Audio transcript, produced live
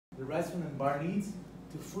the restaurant and bar needs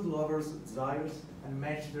to food lovers' desires and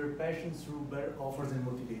match their passions through better offers and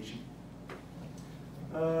motivation.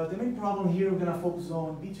 The main problem here, we're going to focus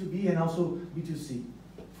on B2B and also B2C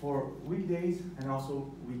for weekdays and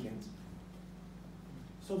also weekends.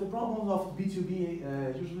 So the problems of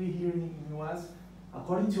B2B, usually here in the US,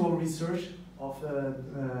 according to our research of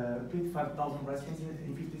 25,000 restaurants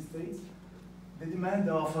in 50 states, the demand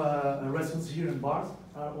of restaurants here and bars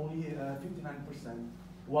are only 59%,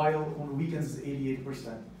 while on weekends it's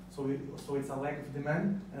 88%. So it's a lack of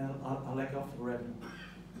demand and a lack of revenue.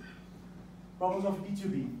 Problems of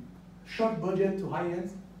B2B. Short budget to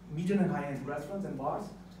high-end, medium and high-end restaurants and bars,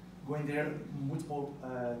 going there multiple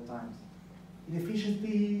times.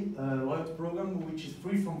 Inefficiency, loyalty program, which is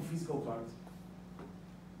free from physical cards.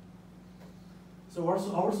 So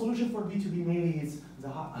our solution for B2B mainly is the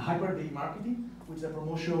hyper-day marketing, which is a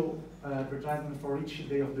promotional advertisement for each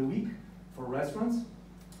day of the week for restaurants.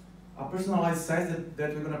 A personalized site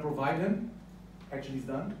that we're going to provide them, actually is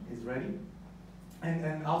done, is ready.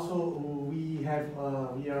 And also we are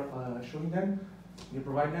showing them, we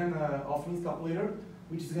provide them offerings calculator,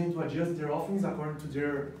 which is going to adjust their offerings according to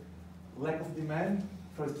their lack of demand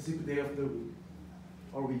for a specific day of the week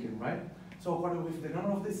or weekend, right? So according with the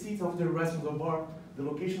number of the seats of the restaurant or bar, the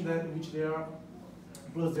location in which they are,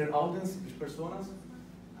 plus their audience, which personas,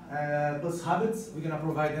 plus habits, we're gonna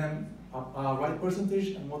provide them a right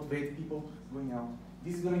percentage and motivate people going out.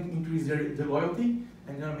 This is gonna increase their loyalty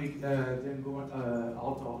and gonna make them go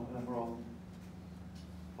out more often.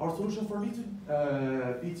 Our solution for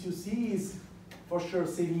B2C is for sure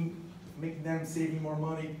making them saving more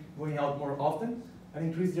money, going out more often, and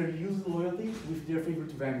increase their user loyalty with their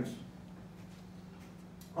favorite vendors.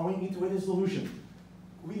 Our integrated solution.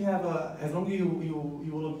 We have, as long as you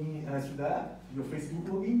log in through the app, your Facebook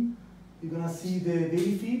login, you're gonna see the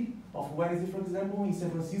daily feed of Wednesday, for example, in San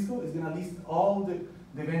Francisco. It's gonna list all the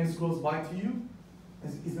venues close by to you.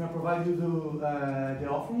 It's gonna provide you the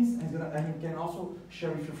offerings, and you can also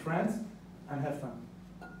share with your friends and have fun.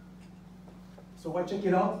 So why check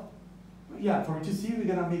it out? Yeah, for B2C, we're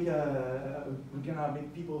gonna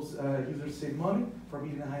make people's users save money for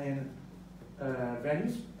medium and high-end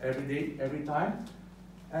venues every day, every time.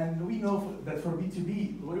 And we know that for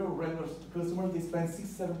B2B, loyal regular customers, they spend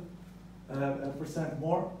 6-7%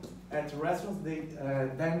 more at restaurants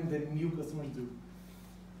than the new customers do.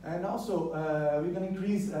 And also, we're going to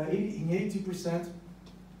increase in 80%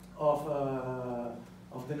 of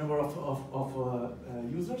the number of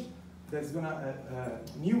users. That's gonna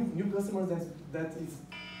new customers that is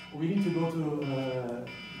willing to go to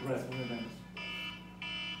restaurant events.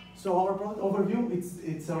 So our product overview,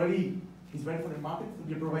 it's ready for the market.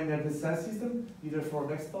 We're providing the SaaS system, either for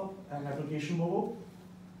desktop and application mobile.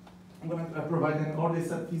 I'm going to provide them all the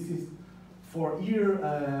set pieces for year,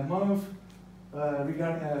 month,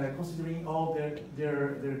 considering all their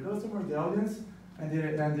customers, the audience, and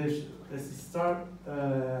the start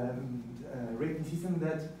rating system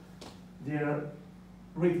that they are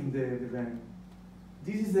rating the venue.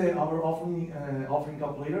 This is our offering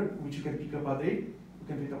calculator, which you can pick up a day, you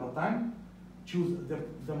can pick up a time, choose the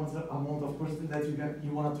amount of person that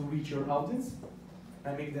you want to reach your audience,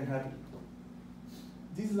 and make them happy.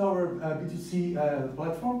 This is our B2C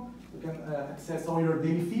platform. You can access all your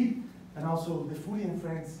daily feed, and also the Foodie and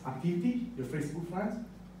Friends activity, your Facebook friends.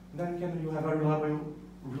 And then you have a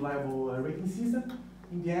reliable rating system.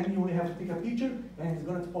 In the end, you only have to take a picture, and it's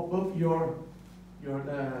going to pop up your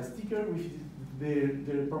sticker with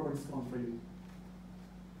the proper discount for you.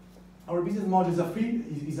 Our business model is a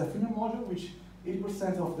freemium model, which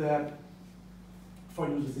 80% of the app for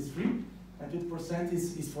users is free, and 20%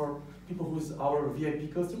 is for people who is our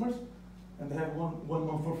VIP customers, and they have one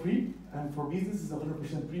month for free, and for business is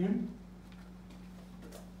 100% premium.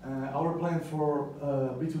 Our plan for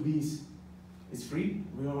B2B is free.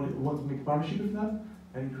 We only want to make partnership with them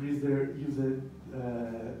and increase their user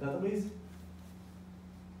database.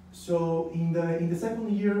 So in the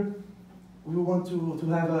second year, we want to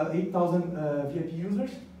have 8,000 VIP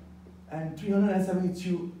users and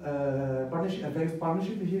 372 various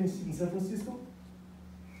partnerships here in San Francisco.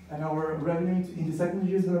 And our revenue in the second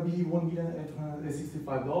year is going to be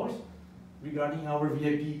 $1,865 regarding our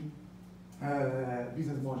VIP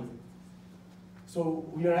business model. So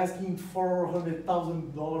we are asking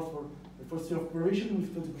 $400,000 for the first year of operation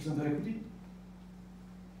with 20% equity.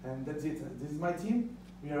 And that's it. This is my team.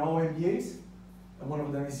 We are all MBAs, and one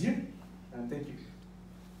of them is here. And thank you.